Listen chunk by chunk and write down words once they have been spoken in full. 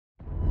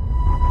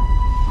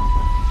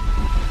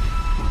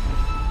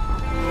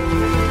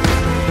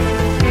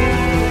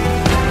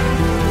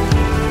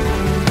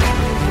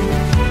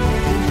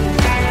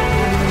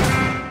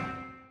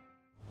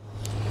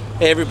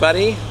Hey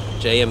everybody,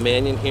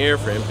 J.M.Manion here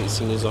for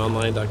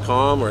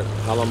NPCNewsOnline.com. We're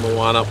at Ala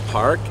Moana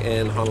Park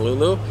in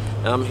Honolulu.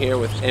 I'm here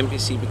with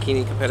NPC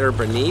Bikini competitor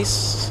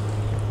Bernice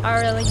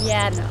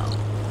Aurellano.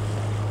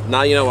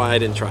 Now you know why I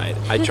didn't try it.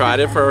 I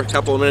tried it for a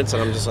couple of minutes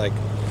and I'm just like,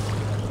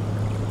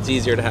 it's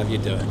easier to have you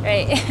do it.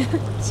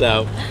 Right.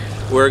 So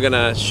we're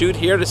gonna shoot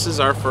here. This is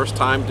our first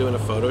time doing a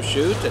photo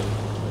shoot,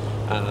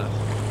 and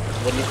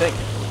what do you think?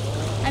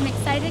 I'm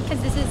excited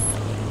because this is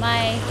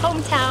my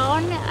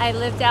hometown. I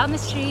live down the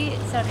street,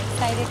 so I'm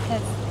excited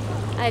because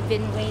I've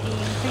been waiting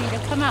for you to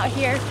come out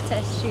here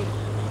to shoot.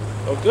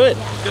 Oh, good,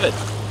 Yeah. good.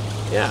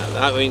 Yeah,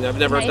 I mean, I've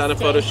never done a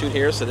photo shoot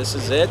here, so this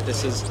is it.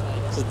 This is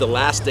the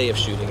last day of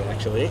shooting,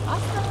 actually.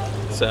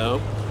 Awesome.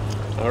 So,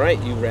 all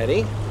right, you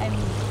ready? I'm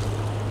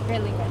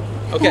really ready.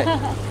 Okay.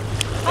 Awesome.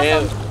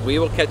 And we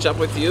will catch up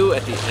with you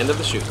at the end of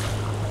the shoot.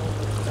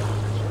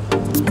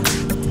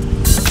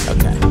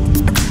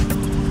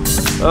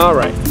 Okay. All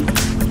right.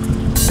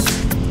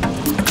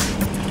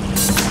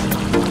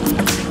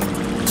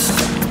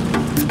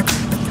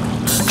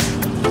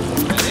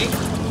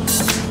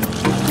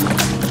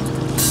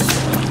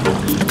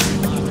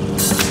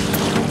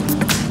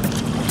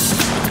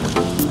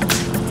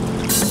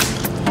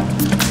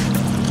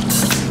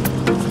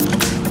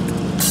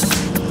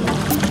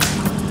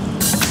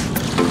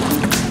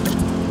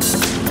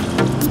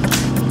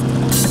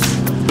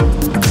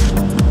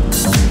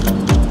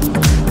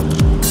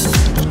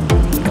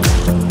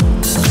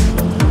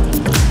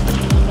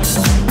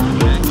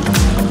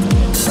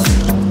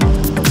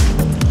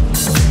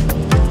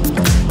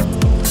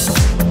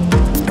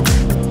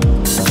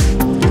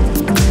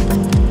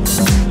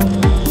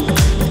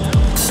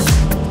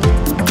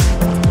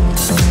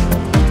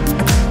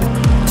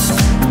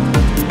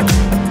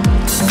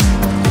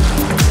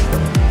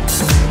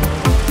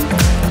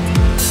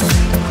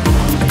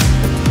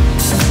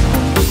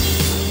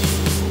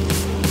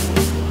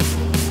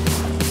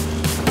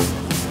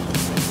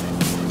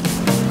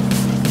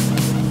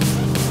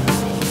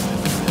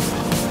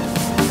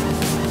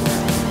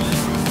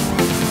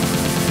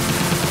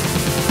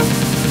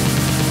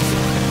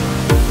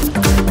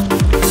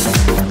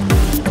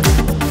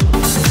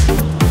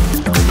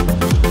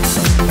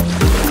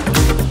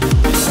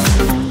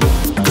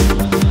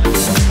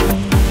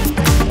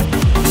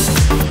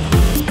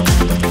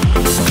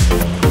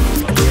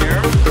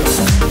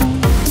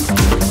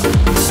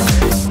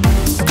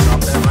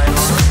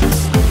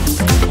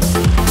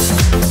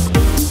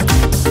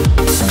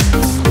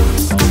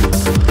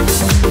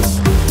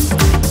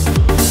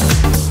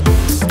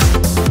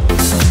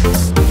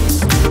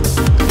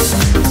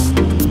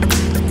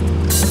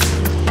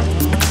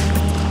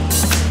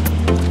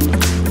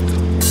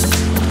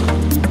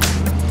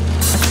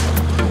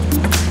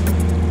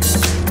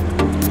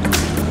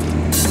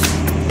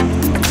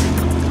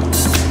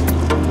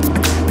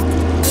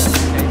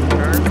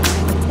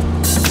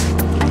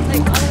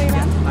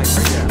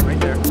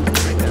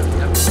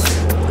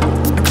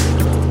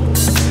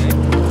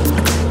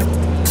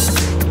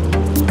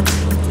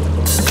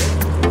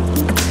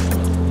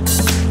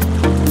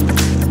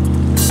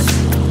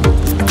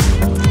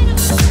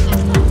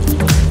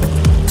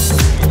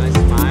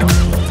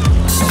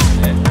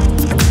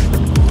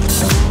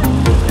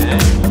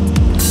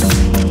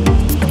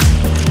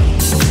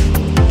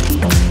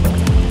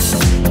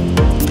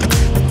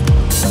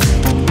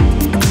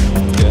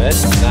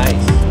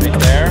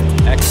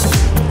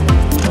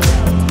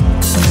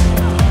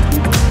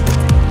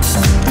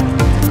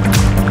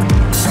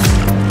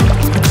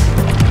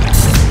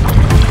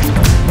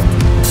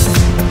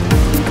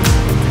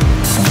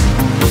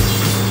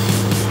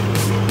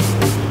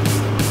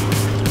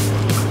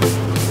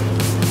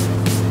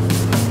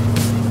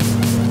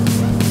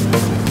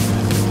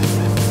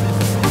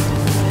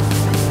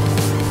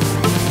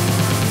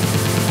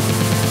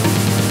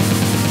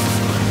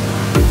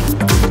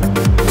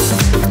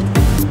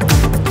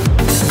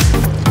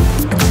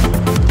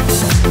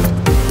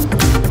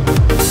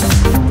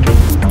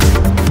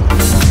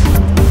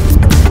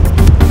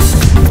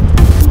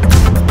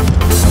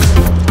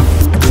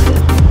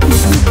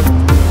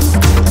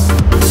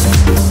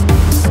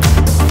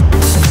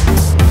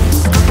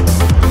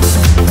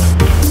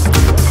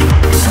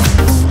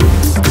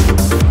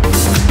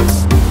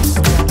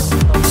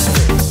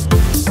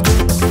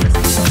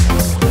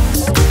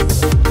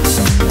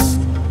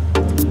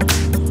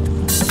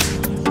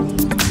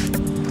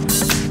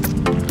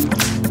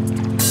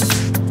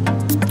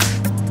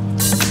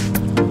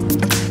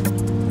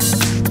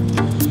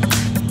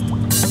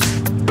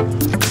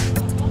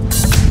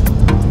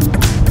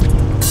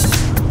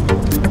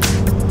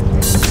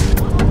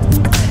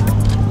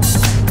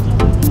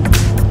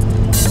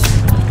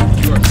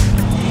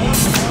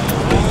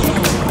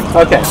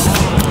 Okay.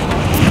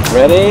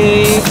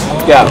 Ready,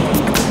 go.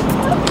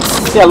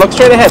 Yeah, look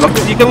straight ahead. Look,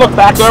 you can look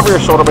back over your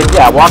shoulder, but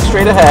yeah, walk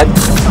straight ahead.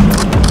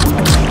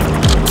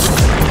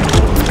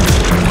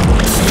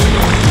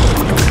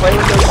 Play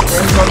with those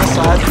strings on the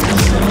side.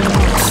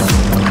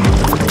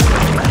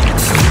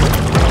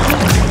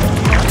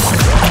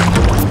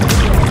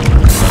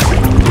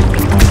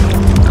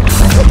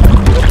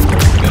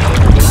 Good.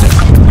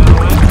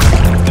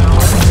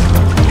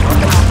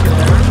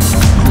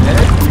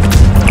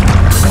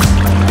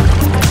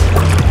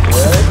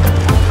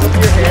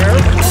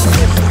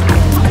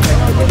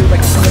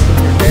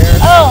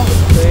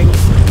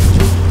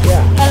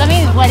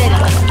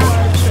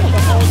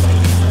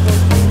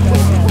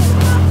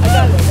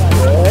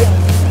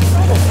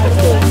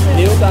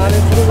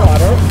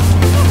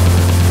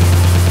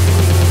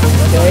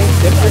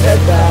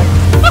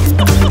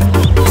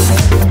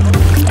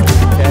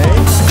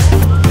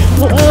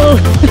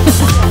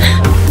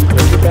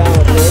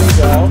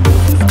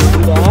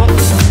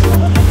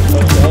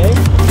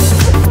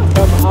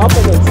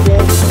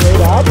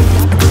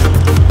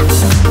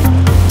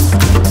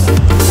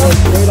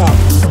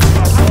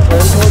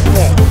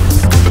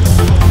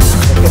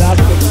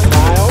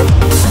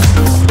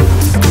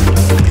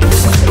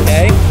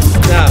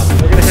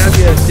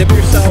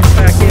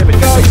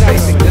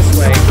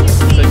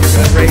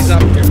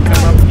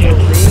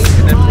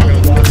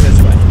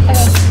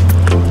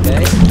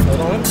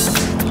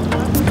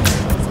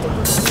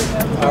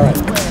 All right.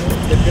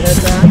 Tip your head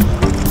back.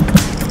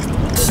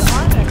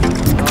 All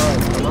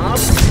right, come up.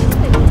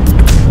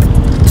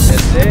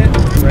 That's it.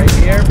 Right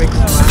here. Big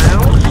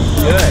smile.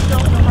 Good.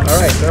 All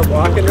right, start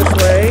walking this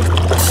way.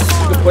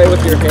 You can play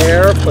with your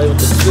hair, play with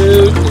the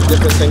suit, do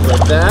different things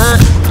like that.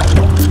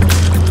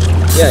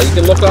 Yeah, you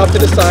can look off to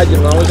the side. You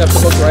don't always have to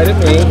look right at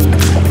me.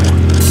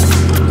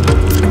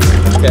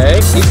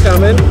 Okay, keep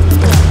coming.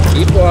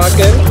 Keep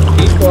walking.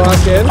 Keep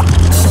walking.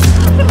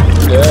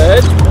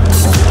 Good.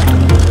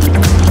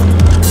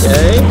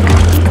 Okay.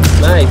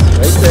 Nice.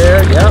 Right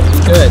there. Yep.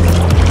 Good.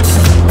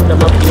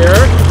 Come up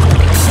here.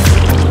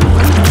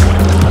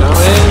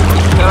 Coming.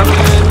 Keep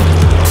coming.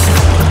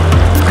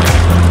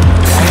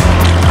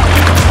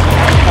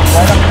 Come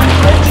right up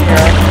right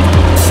here.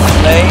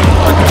 Lay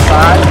on the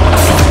side.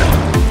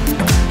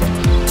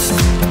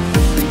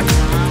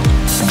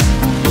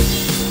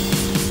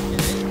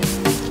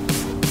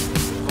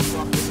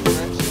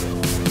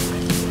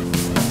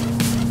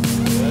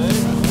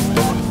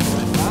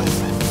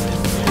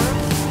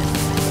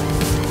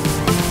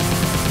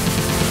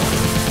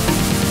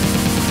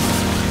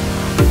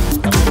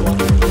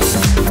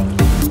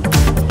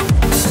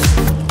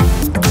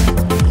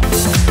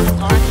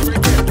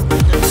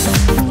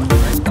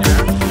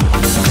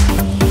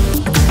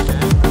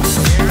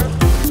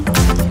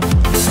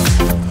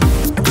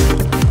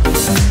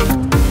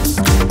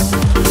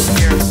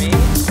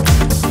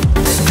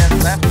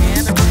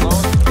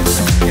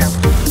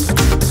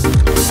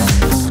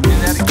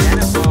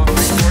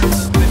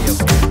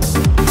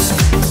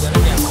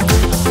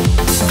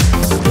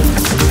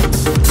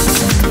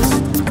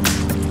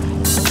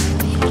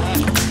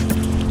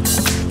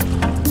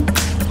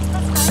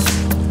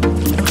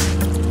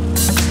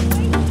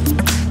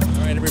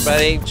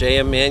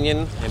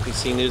 J.M.Manion,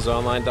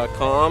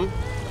 NPCNewsOnline.com.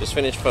 Just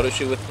finished photo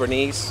shoot with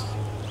Bernice.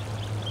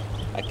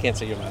 I can't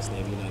say your last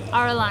name, you know that.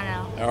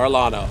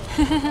 Aurellano.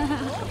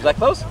 Is that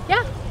close?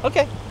 Yeah.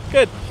 Okay,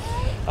 good.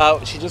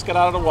 She just got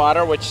out of the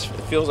water, which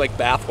feels like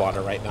bath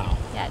water right now.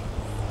 Yeah.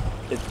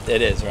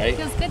 It is, right? It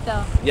feels good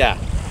though. Yeah.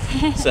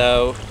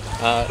 So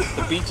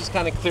the beach is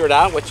kind of cleared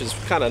out, which is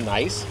kind of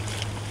nice.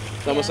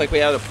 It's almost like we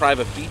have a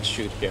private beach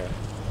shoot here.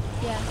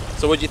 Yeah.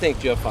 So what did you think?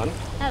 Did you have fun?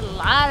 Had a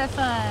lot of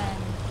fun.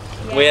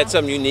 Yeah. We had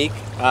some unique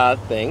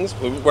things.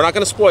 We're not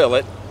going to spoil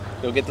it.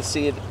 You'll get to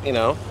see it, you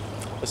know,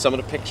 with some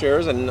of the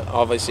pictures, and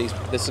obviously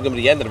this is going to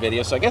be the end of the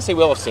video, so I guess they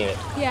will have seen it.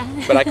 Yeah.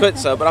 But I could,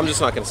 but I'm just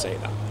not going to say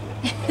it now.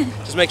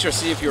 Just make sure,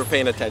 see if you were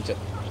paying attention.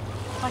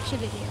 Watch the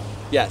video.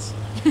 Yes.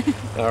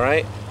 All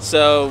right.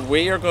 So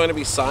we are going to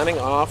be signing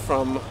off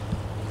from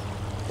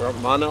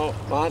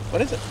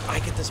what is it? I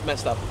get this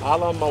messed up.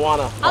 Ala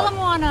Moana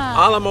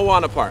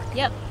Park.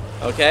 Yep.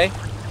 Okay.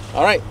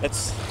 All right.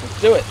 Let's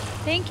do it.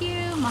 Thank you.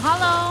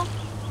 Mahalo.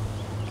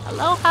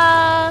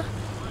 Aloha.